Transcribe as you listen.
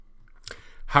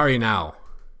How are you now?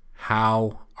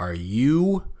 How are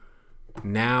you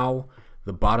now?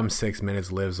 The bottom 6 minutes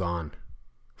lives on.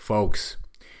 Folks,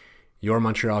 your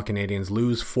Montreal Canadiens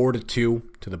lose 4-2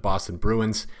 to the Boston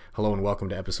Bruins. Hello and welcome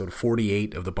to episode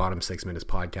 48 of the Bottom 6 Minutes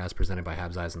podcast presented by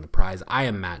Habs Eyes on the Prize. I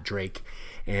am Matt Drake,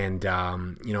 and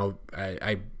I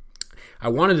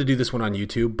wanted to do this one on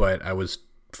YouTube, but I was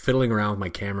fiddling around with my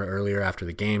camera earlier after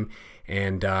the game,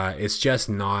 and it's just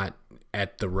not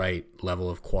at the right level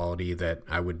of quality that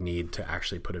I would need to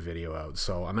actually put a video out.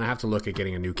 So I'm going to have to look at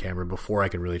getting a new camera before I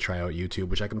can really try out YouTube,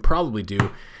 which I can probably do,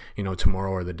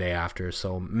 tomorrow or the day after.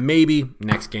 So maybe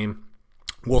next game,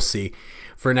 we'll see.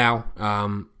 For now,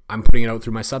 I'm putting it out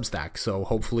through my Substack, so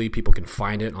hopefully people can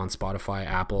find it on Spotify,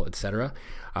 Apple, etc.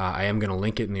 I am going to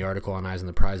link it in the article on Eyes on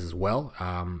the Prize as well.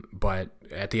 But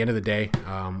at the end of the day,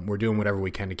 we're doing whatever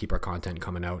we can to keep our content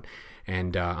coming out.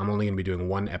 And I'm only going to be doing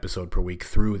one episode per week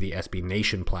through the SB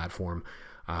Nation platform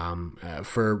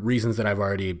for reasons that I've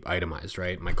already itemized,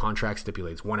 right? My contract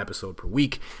stipulates one episode per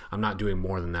week. I'm not doing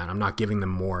more than that. I'm not giving them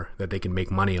more that they can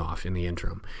make money off in the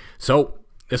interim. So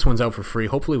this one's out for free,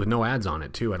 hopefully with no ads on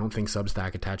it too. I don't think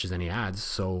Substack attaches any ads,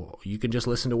 so you can just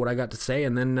listen to what I got to say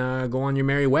and then go on your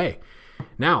merry way.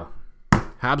 Now,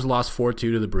 Habs lost 4-2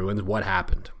 to the Bruins. What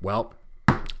happened? Well,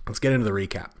 let's get into the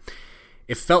recap.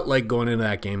 It felt like going into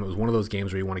that game, it was one of those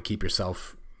games where you want to keep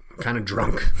yourself kind of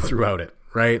drunk throughout it,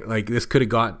 right? Like this could have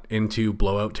got into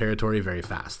blowout territory very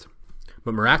fast.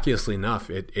 But miraculously enough,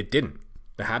 it didn't.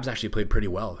 The Habs actually played pretty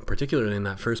well, particularly in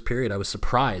that first period. I was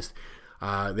surprised.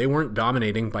 They weren't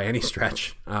dominating by any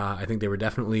stretch. I think they were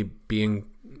definitely being,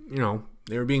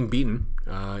 they were being beaten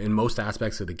in most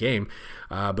aspects of the game,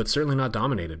 but certainly not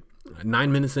dominated.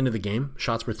 9 minutes into the game,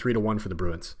 shots were 3-1 for the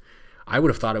Bruins. I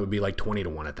would have thought it would be like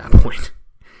 20-1 at that point.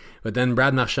 But then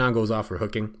Brad Marchand goes off for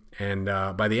hooking, and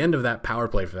by the end of that power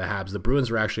play for the Habs, the Bruins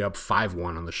were actually up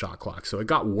 5-1 on the shot clock. So it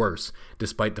got worse,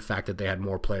 despite the fact that they had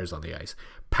more players on the ice.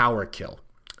 Power kill.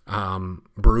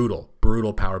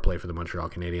 Brutal power play for the Montreal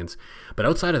Canadiens. But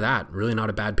outside of that, really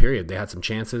not a bad period. They had some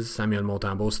chances. Samuel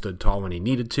Montembeault stood tall when he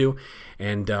needed to.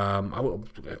 And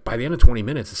by the end of 20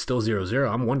 minutes, it's still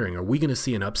 0-0. I'm wondering, are we going to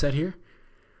see an upset here?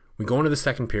 We go into the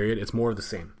second period, it's more of the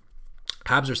same.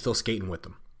 Habs are still skating with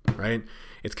them, right?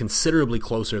 It's considerably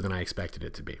closer than I expected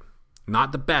it to be.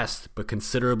 Not the best, but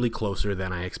considerably closer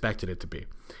than I expected it to be.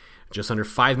 Just under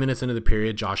 5 minutes into the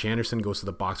period, Josh Anderson goes to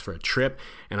the box for a trip,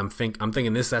 and I'm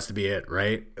thinking this has to be it,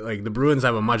 right? Like the Bruins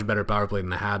have a much better power play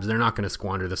than the Habs. They're not going to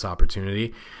squander this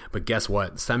opportunity. But guess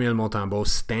what? Samuel Montembeault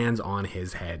stands on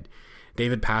his head.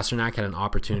 David Pastrnak had an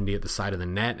opportunity at the side of the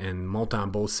net, and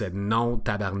Montembeault said, "No,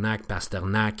 tabarnak,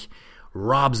 Pastrnak,"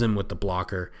 robs him with the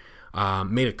blocker.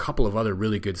 Made a couple of other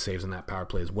really good saves on that power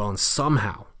play as well, and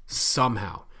somehow,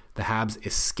 the Habs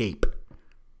escape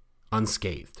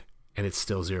unscathed, and it's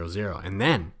still 0-0. And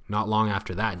then, not long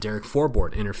after that, Derek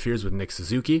Forbort interferes with Nick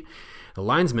Suzuki. The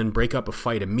linesmen break up a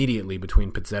fight immediately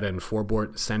between Pizzetta and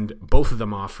Forbort, send both of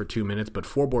them off for 2 minutes, but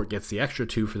Forbort gets the extra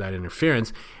 2 for that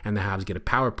interference, and the Habs get a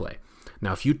power play.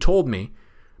 Now, if you told me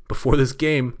before this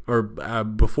game, or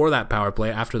before that power play,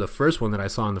 after the first one that I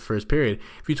saw in the first period,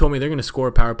 if you told me they're going to score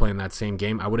a power play in that same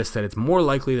game, I would have said it's more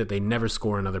likely that they never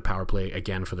score another power play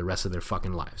again for the rest of their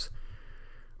fucking lives.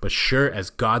 But sure as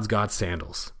God's got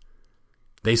sandals,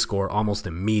 they score almost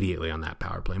immediately on that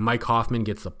power play. Mike Hoffman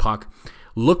gets the puck,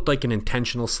 looked like an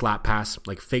intentional slap pass,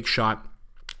 like fake shot,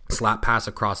 slap pass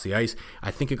across the ice.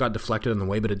 I think it got deflected on the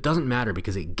way, but it doesn't matter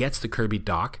because it gets to Kirby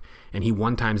Dach, and he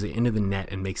one-times it into the net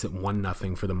and makes it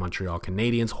 1-0 for the Montreal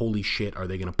Canadiens. Holy shit, are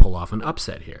they going to pull off an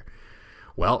upset here?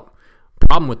 Well,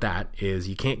 problem with that is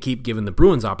you can't keep giving the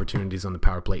Bruins opportunities on the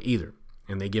power play either.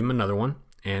 And they give them another one,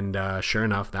 and sure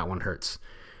enough, that one hurts.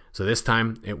 So this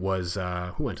time, it was,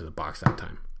 who went to the box that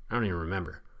time? I don't even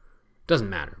remember. Doesn't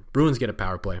matter. Bruins get a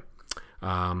power play.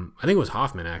 I think it was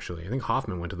Hoffman, actually. I think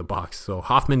Hoffman went to the box. So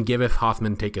Hoffman giveth,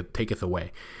 Hoffman taketh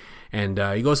away. And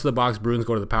he goes to the box, Bruins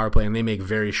go to the power play, and they make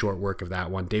very short work of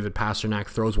that one. David Pastrnak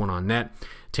throws one on net.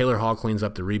 Taylor Hall cleans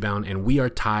up the rebound, and we are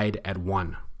tied at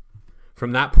 1.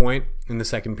 From that point in the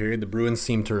second period, the Bruins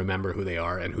seem to remember who they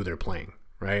are and who they're playing,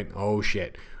 right? Oh,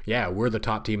 shit. Yeah, we're the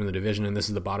top team in the division, and this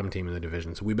is the bottom team in the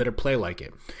division, so we better play like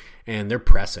it. And they're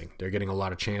pressing. They're getting a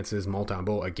lot of chances.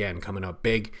 Montembeault, again, coming up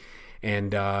big.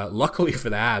 And luckily for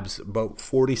the Habs, about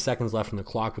 40 seconds left on the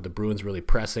clock with the Bruins really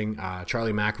pressing.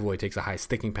 Charlie McAvoy takes a high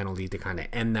sticking penalty to kind of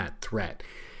end that threat.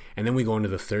 And then we go into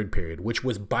the third period, which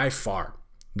was by far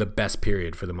the best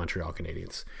period for the Montreal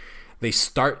Canadiens. They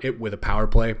start it with a power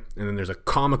play, and then there's a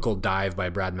comical dive by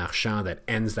Brad Marchand that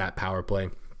ends that power play.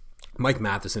 Mike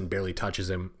Matheson barely touches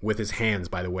him with his hands,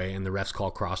 by the way, and the refs call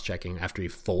cross-checking after he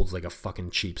folds like a fucking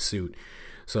cheap suit.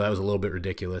 So that was a little bit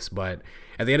ridiculous. But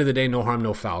at the end of the day, no harm,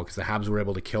 no foul, because the Habs were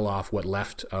able to kill off what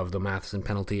left of the Matheson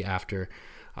penalty after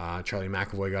Charlie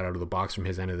McAvoy got out of the box from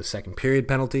his end of the second period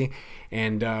penalty.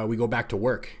 And we go back to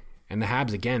work. And the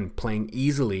Habs, again, playing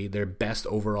easily their best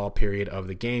overall period of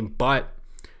the game. But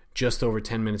just over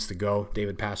 10 minutes to go,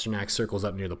 David Pastrnak circles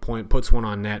up near the point, puts one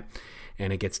on net,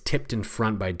 and it gets tipped in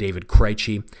front by David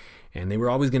Krejci. And they were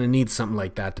always going to need something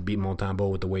like that to beat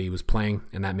Montembeault with the way he was playing,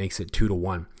 and that makes it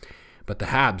 2-1. But the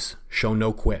Habs show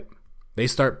no quit. They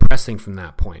start pressing from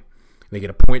that point. They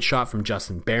get a point shot from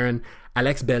Justin Barron.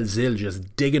 Alex Belzile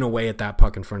just digging away at that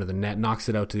puck in front of the net, knocks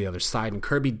it out to the other side, and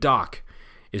Kirby Dach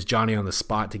is Johnny on the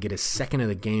spot to get his second of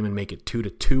the game and make it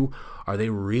 2-2. Are they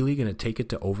really going to take it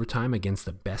to overtime against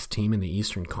the best team in the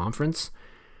Eastern Conference?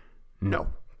 No.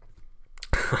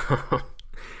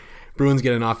 Bruins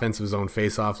get an offensive zone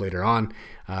faceoff later on.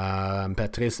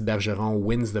 Patrice Bergeron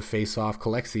wins the faceoff,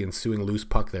 collects the ensuing loose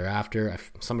puck thereafter.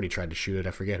 Somebody tried to shoot it.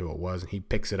 I forget who it was. And he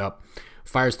picks it up,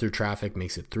 fires through traffic,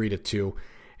 makes it 3-2.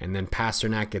 And then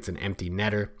Pastrnak gets an empty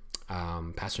netter.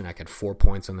 Pastrnak had 4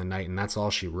 points on the night, and that's all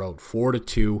she wrote.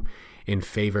 4-2 in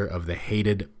favor of the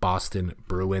hated Boston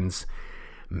Bruins.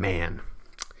 Man,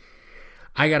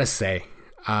 I gotta say,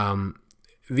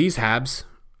 these Habs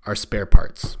are spare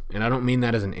parts, and I don't mean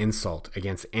that as an insult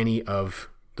against any of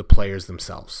the players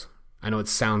themselves. I know it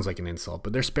sounds like an insult,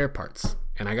 but they're spare parts.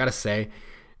 And I gotta say,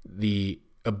 the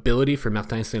ability for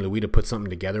Martin St. Louis to put something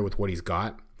together with what he's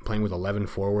got, playing with 11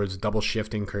 forwards, double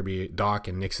shifting Kirby Dach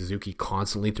and Nick Suzuki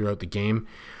constantly throughout the game.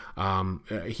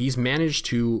 He's managed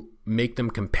to make them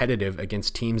competitive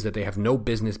against teams that they have no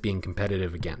business being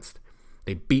competitive against.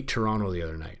 They beat Toronto the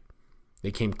other night.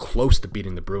 They came close to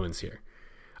beating the Bruins here.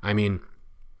 I mean,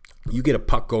 you get a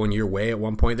puck going your way at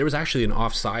one point. There was actually an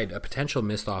offside, a potential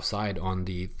missed offside on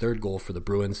the third goal for the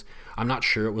Bruins. I'm not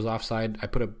sure it was offside. I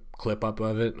put a clip up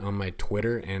of it on my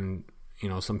Twitter, and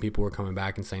some people were coming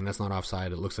back and saying that's not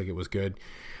offside. It looks like it was good.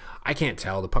 I can't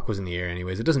tell. The puck was in the air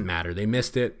anyways. It doesn't matter. They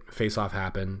missed it. Face-off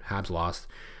happened. Habs lost.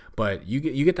 But you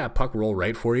get that puck roll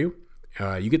right for you.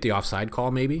 You get the offside call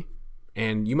maybe,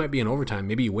 and you might be in overtime.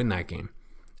 Maybe you win that game.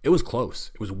 It was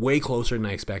close. It was way closer than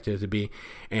I expected it to be.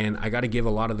 And I got to give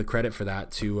a lot of the credit for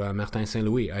that to Martin St.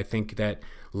 Louis. I think that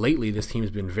lately this team has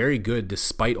been very good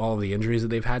despite all of the injuries that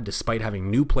they've had, despite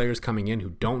having new players coming in who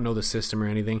don't know the system or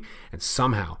anything. And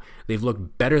somehow they've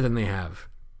looked better than they have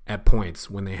at points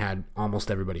when they had almost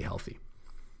everybody healthy.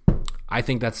 I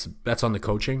think that's on the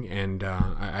coaching, and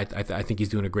I think he's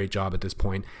doing a great job at this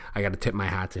point. I got to tip my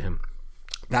hat to him.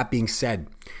 That being said,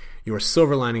 your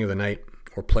silver lining of the night,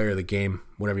 or player of the game,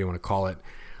 whatever you want to call it.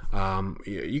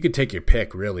 You could take your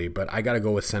pick, really, but I got to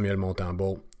go with Samuel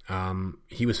Montembeault.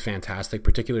 He was fantastic,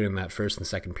 particularly in that first and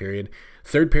second period.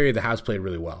 Third period, the Habs played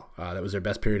really well. That was their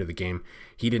best period of the game.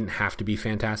 He didn't have to be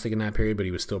fantastic in that period, but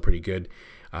he was still pretty good.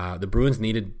 The Bruins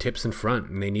needed tips in front,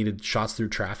 and they needed shots through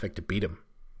traffic to beat him.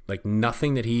 Like,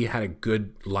 nothing that he had a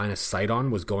good line of sight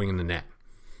on was going in the net.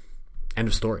 End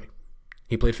of story.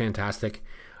 He played fantastic.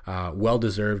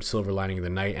 Well-deserved silver lining of the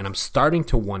night. And I'm starting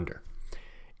to wonder,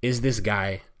 is this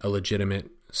guy a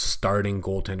legitimate starting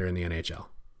goaltender in the NHL?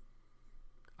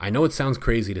 I know it sounds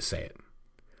crazy to say it,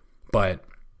 but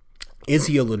is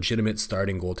he a legitimate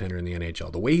starting goaltender in the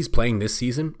NHL? The way he's playing this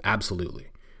season, absolutely.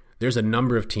 There's a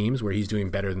number of teams where he's doing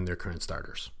better than their current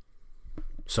starters.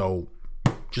 So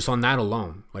just on that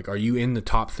alone, like, are you in the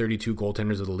top 32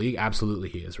 goaltenders of the league? Absolutely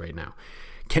he is right now.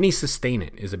 Can he sustain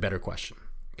it is a better question,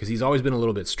 because he's always been a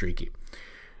little bit streaky.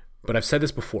 But I've said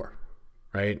this before,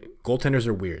 right? Goaltenders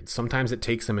are weird. Sometimes it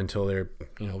takes them until they're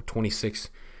 26,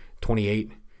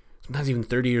 28, sometimes even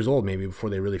 30 years old maybe before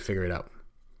they really figure it out.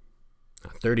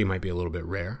 30 might be a little bit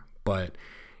rare, but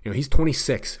he's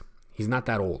 26. He's not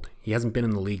that old. He hasn't been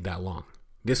in the league that long.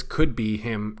 This could be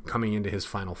him coming into his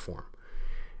final form.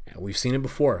 We've seen it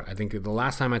before. I think the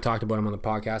last time I talked about him on the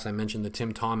podcast, I mentioned the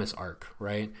Tim Thomas arc,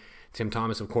 right? Tim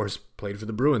Thomas, of course, played for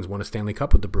the Bruins, won a Stanley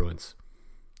Cup with the Bruins.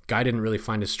 Guy didn't really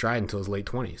find his stride until his late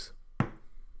 20s.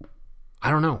 I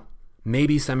don't know.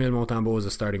 Maybe Samuel Montembeault is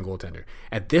a starting goaltender.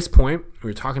 At this point, we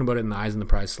were talking about it in the Eyes on the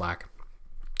Prize Slack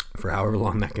for however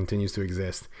long that continues to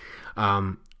exist.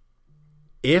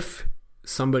 If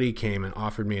somebody came and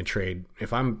offered me a trade,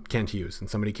 if I'm Kent Hughes and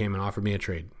somebody came and offered me a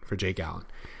trade for Jake Allen,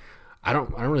 I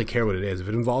don't really care what it is. If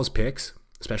it involves picks,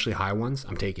 especially high ones,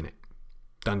 I'm taking it.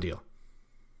 Done deal.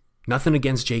 Nothing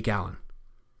against Jake Allen.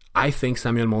 I think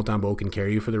Samuel Montembeault can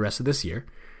carry you for the rest of this year.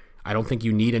 I don't think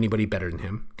you need anybody better than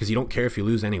him, because you don't care if you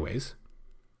lose anyways.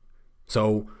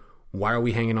 So why are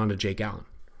we hanging on to Jake Allen?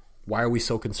 Why are we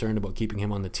so concerned about keeping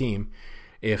him on the team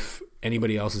if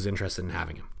anybody else is interested in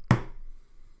having him?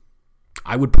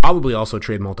 I would probably also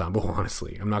trade Montembeault,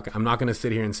 honestly. I'm not going to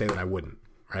sit here and say that I wouldn't,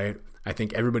 right? I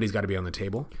think everybody's got to be on the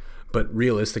table. But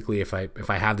realistically, if I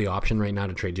have the option right now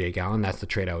to trade Jake Allen, that's the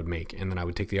trade I would make. And then I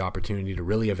would take the opportunity to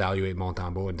really evaluate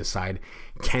Montembeault and decide,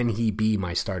 can he be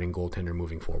my starting goaltender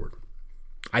moving forward?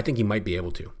 I think he might be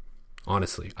able to,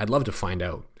 honestly. I'd love to find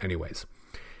out anyways.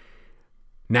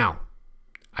 Now,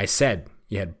 I said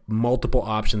you had multiple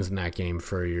options in that game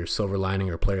for your silver lining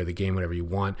or player of the game, whatever you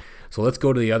want. So let's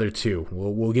go to the other two.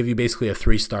 We'll give you basically a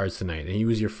 3 stars tonight. And he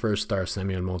was your first star,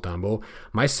 Samuel Montembeault.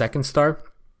 My second star,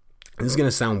 this is going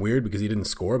to sound weird because he didn't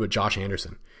score, but Josh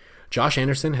Anderson. Josh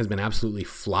Anderson has been absolutely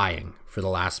flying for the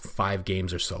last 5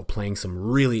 games or so, playing some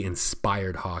really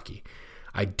inspired hockey.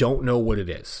 I don't know what it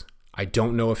is. I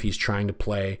don't know if he's trying to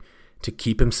play to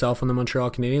keep himself on the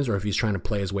Montreal Canadiens or if he's trying to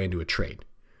play his way into a trade.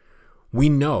 We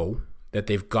know that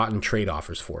they've gotten trade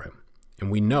offers for him.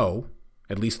 And we know,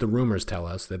 at least the rumors tell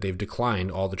us, that they've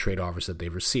declined all the trade offers that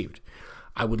they've received.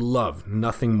 I would love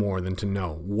nothing more than to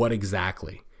know what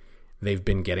exactly they've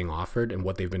been getting offered and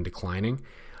what they've been declining.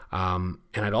 And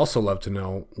I'd also love to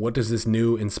know, what does this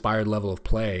new inspired level of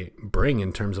play bring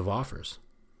in terms of offers?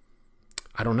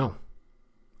 I don't know.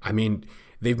 I mean,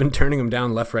 they've been turning him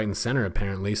down left, right, and center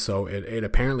apparently, so it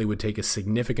apparently would take a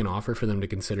significant offer for them to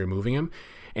consider moving him.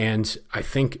 And I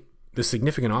think the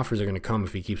significant offers are going to come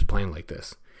if he keeps playing like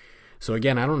this. So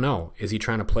again, I don't know. Is he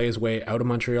trying to play his way out of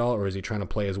Montreal or is he trying to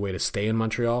play his way to stay in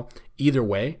Montreal? Either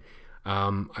way,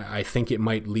 I think it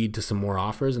might lead to some more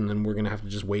offers, and then we're going to have to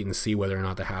just wait and see whether or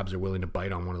not the Habs are willing to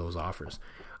bite on one of those offers.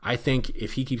 I think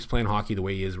if he keeps playing hockey the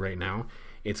way he is right now,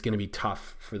 it's going to be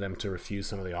tough for them to refuse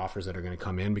some of the offers that are going to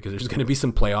come in, because there's going to be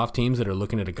some playoff teams that are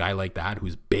looking at a guy like that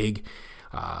who's big,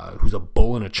 who's a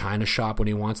bull in a china shop when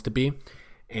he wants to be,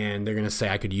 and they're going to say,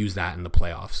 I could use that in the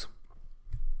playoffs.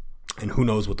 And who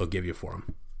knows what they'll give you for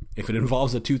him. If it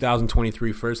involves a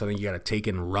 2023 first, I think you got to take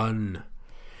it and run.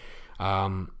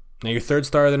 Now, your third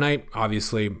star of the night,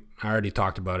 obviously, I already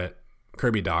talked about it.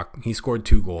 Kirby Dach. He scored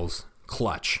 2 goals.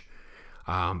 Clutch.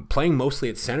 Playing mostly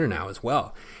at center now as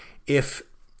well. If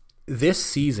this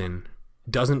season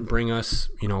doesn't bring us,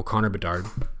 Connor Bedard,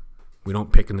 we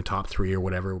don't pick in the top 3 or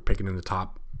whatever, we're picking in the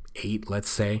top 8, let's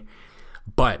say,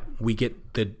 but we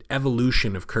get the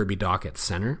evolution of Kirby Dach at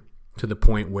center to the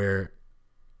point where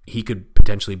he could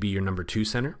potentially be your number 2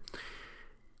 center,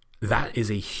 that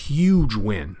is a huge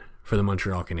win for the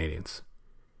Montreal Canadiens.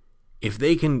 If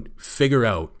they can figure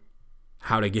out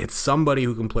how to get somebody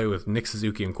who can play with Nick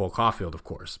Suzuki and Cole Caulfield, of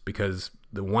course, because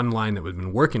the one line that had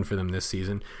been working for them this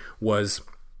season was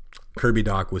Kirby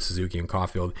Dach with Suzuki and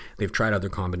Caulfield. They've tried other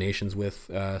combinations with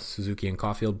Suzuki and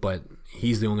Caulfield, but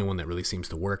he's the only one that really seems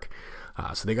to work.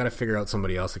 So they got to figure out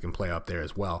somebody else that can play up there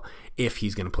as well if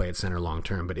he's going to play at center long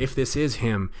term. But if this is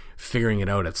him figuring it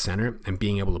out at center and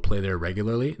being able to play there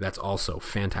regularly, that's also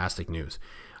fantastic news.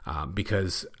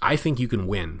 Because I think you can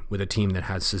win with a team that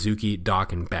has Suzuki,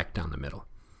 Dach, and Beck down the middle.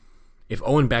 If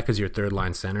Owen Beck is your third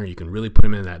line center, you can really put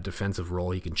him in that defensive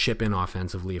role. He can chip in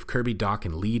offensively. If Kirby Dach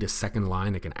can lead a second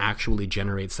line that can actually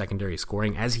generate secondary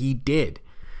scoring, as he did,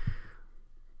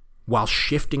 while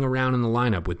shifting around in the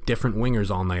lineup with different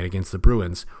wingers all night against the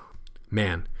Bruins,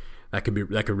 man, that could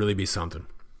really be something.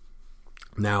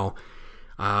 Now,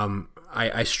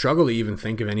 I struggle to even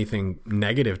think of anything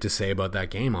negative to say about that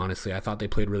game, honestly. I thought they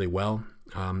played really well.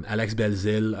 Alex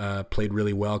Belzile played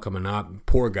really well coming up.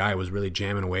 Poor guy was really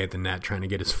jamming away at the net trying to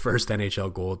get his first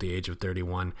NHL goal at the age of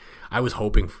 31. I was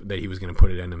hoping that he was going to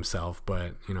put it in himself,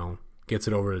 but, gets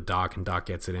it over to Dach, and Dach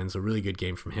gets it in. So really good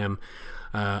game from him.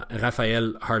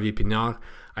 Raphael Harvey-Pinard,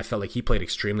 I felt like he played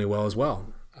extremely well as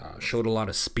well. Showed a lot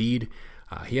of speed.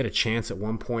 He had a chance at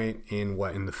one point in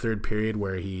the third period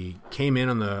where he came in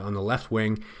on the left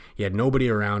wing. He had nobody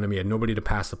around him. He had nobody to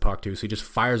pass the puck to, so he just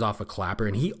fires off a clapper,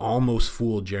 and he almost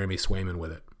fooled Jeremy Swayman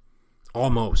with it.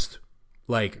 Almost.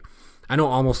 Like, I know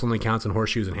almost only counts in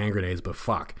horseshoes and hand grenades, but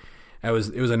fuck. It was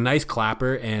a nice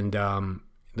clapper, and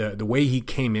the way he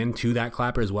came into that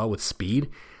clapper as well with speed,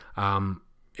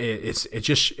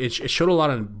 it showed a lot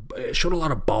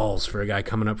of balls for a guy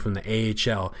coming up from the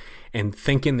AHL and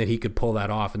thinking that he could pull that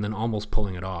off and then almost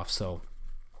pulling it off. So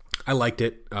I liked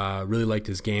it. Really liked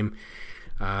his game.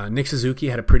 Nick Suzuki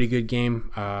had a pretty good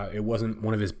game. It wasn't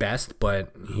one of his best,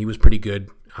 but he was pretty good.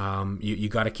 You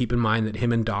got to keep in mind that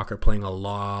him and Dach are playing a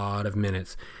lot of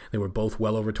minutes. They were both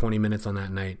well over 20 minutes on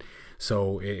that night,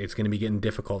 so it's going to be getting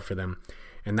difficult for them.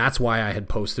 And that's why I had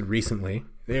posted recently.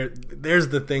 There's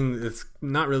the thing that's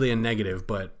not really a negative,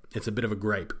 but it's a bit of a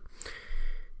gripe.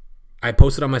 I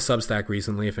posted on my Substack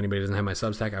recently. If anybody doesn't have my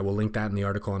Substack, I will link that in the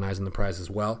article on Eyes on the Prize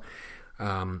as well.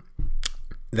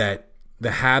 That the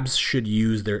Habs should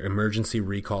use their emergency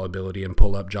recall ability and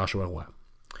pull up Joshua Roy.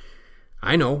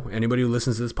 I know, anybody who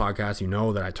listens to this podcast, you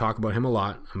know that I talk about him a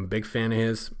lot. I'm a big fan of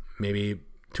his, maybe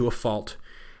to a fault,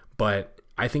 but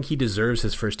I think he deserves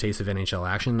his first taste of NHL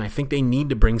action, and I think they need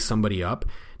to bring somebody up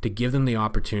to give them the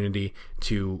opportunity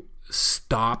to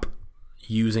stop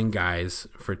using guys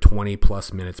for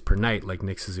 20-plus minutes per night like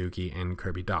Nick Suzuki and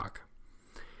Kirby Dach.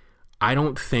 I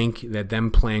don't think that them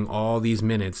playing all these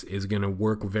minutes is going to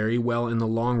work very well in the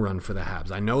long run for the Habs.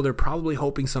 I know they're probably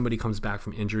hoping somebody comes back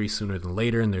from injury sooner than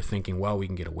later, and they're thinking, well, we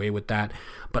can get away with that.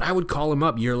 But I would call him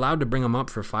up. You're allowed to bring him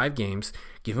up for 5 games,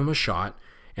 give him a shot,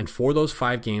 and for those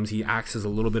 5 games, he acts as a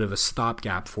little bit of a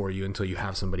stopgap for you until you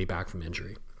have somebody back from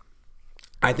injury.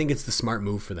 I think it's the smart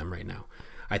move for them right now.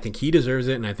 I think he deserves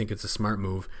it, and I think it's a smart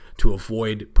move to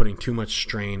avoid putting too much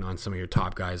strain on some of your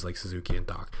top guys like Suzuki and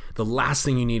Dach. The last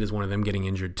thing you need is one of them getting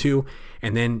injured too,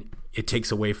 and then it takes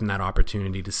away from that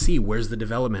opportunity to see where's the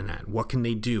development at, what can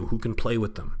they do, who can play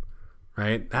with them,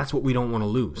 right? That's what we don't want to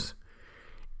lose.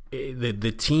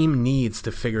 The team needs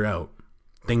to figure out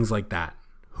things like that.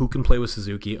 Who can play with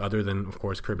Suzuki other than, of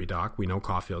course, Kirby Dach? We know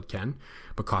Caulfield can,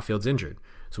 but Caulfield's injured.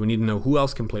 So we need to know who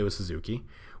else can play with Suzuki.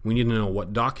 We need to know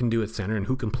what Dach can do at center and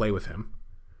who can play with him.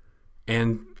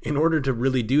 And in order to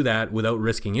really do that without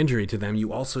risking injury to them,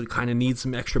 you also kind of need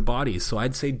some extra bodies. So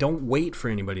I'd say don't wait for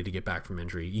anybody to get back from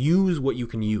injury. Use what you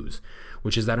can use,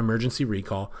 which is that emergency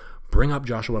recall. Bring up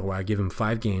Joshua Roy, give him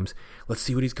 5 games. Let's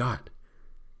see what he's got.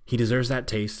 He deserves that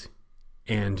taste,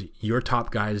 and your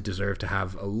top guys deserve to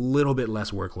have a little bit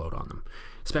less workload on them,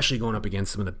 especially going up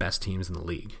against some of the best teams in the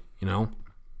league, you know?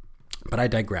 But I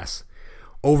digress.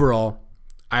 Overall,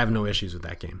 I have no issues with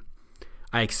that game.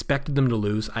 I expected them to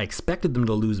lose. I expected them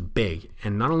to lose big.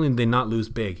 And not only did they not lose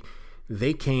big,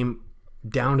 they came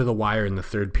down to the wire in the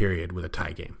 3rd period with a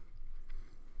tie game.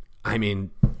 I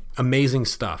mean, amazing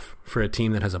stuff for a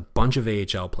team that has a bunch of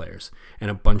AHL players and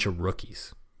a bunch of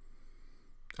rookies.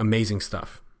 Amazing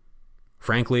stuff.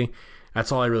 Frankly,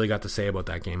 that's all I really got to say about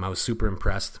that game. I was super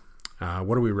impressed.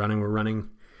 What are we running? We're running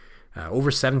over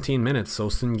 17 minutes. So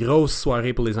c'est une grosse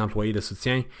soirée pour les employés de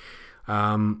soutien.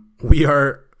 We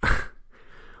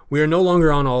are no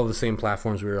longer on all of the same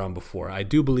platforms we were on before. I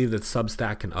do believe that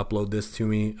Substack can upload this to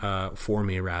me, to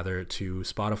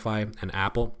Spotify and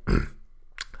Apple.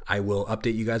 I will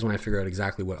update you guys when I figure out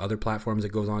exactly what other platforms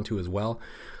it goes on to as well.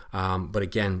 But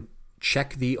again,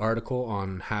 check the article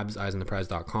on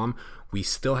habseyesontheprize.com. We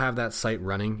still have that site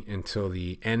running until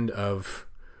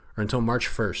until March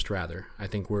 1st, rather. I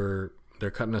think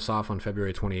they're cutting us off on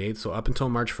February 28th. So up until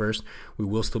March 1st, we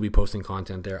will still be posting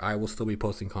content there. I will still be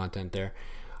posting content there.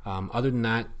 Other than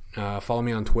that, follow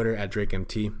me on Twitter at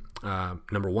DrakeMT.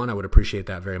 Number 1, I would appreciate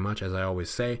that very much, as I always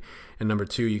say. And number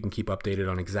 2, you can keep updated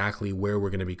on exactly where we're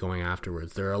going to be going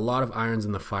afterwards. There are a lot of irons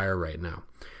in the fire right now.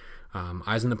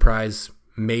 Eyes on the Prize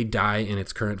may die in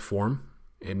its current form.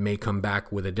 It may come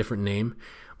back with a different name,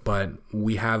 but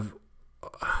we have,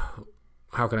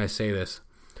 how can I say this?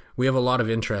 We have a lot of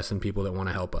interest in people that want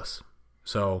to help us.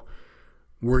 So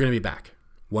we're going to be back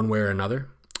one way or another.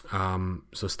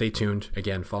 So stay tuned.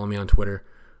 Again, follow me on Twitter.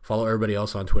 Follow everybody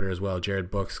else on Twitter as well. Jared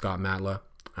Book, Scott Matla.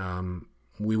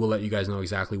 We will let you guys know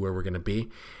exactly where we're going to be.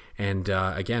 And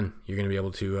again, you're going to be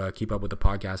able to keep up with the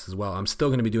podcast as well. I'm still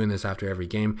going to be doing this after every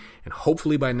game. And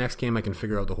hopefully by next game, I can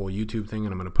figure out the whole YouTube thing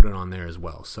and I'm going to put it on there as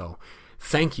well. So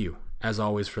thank you, as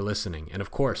always, for listening. And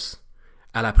of course,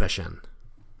 à la prochaine.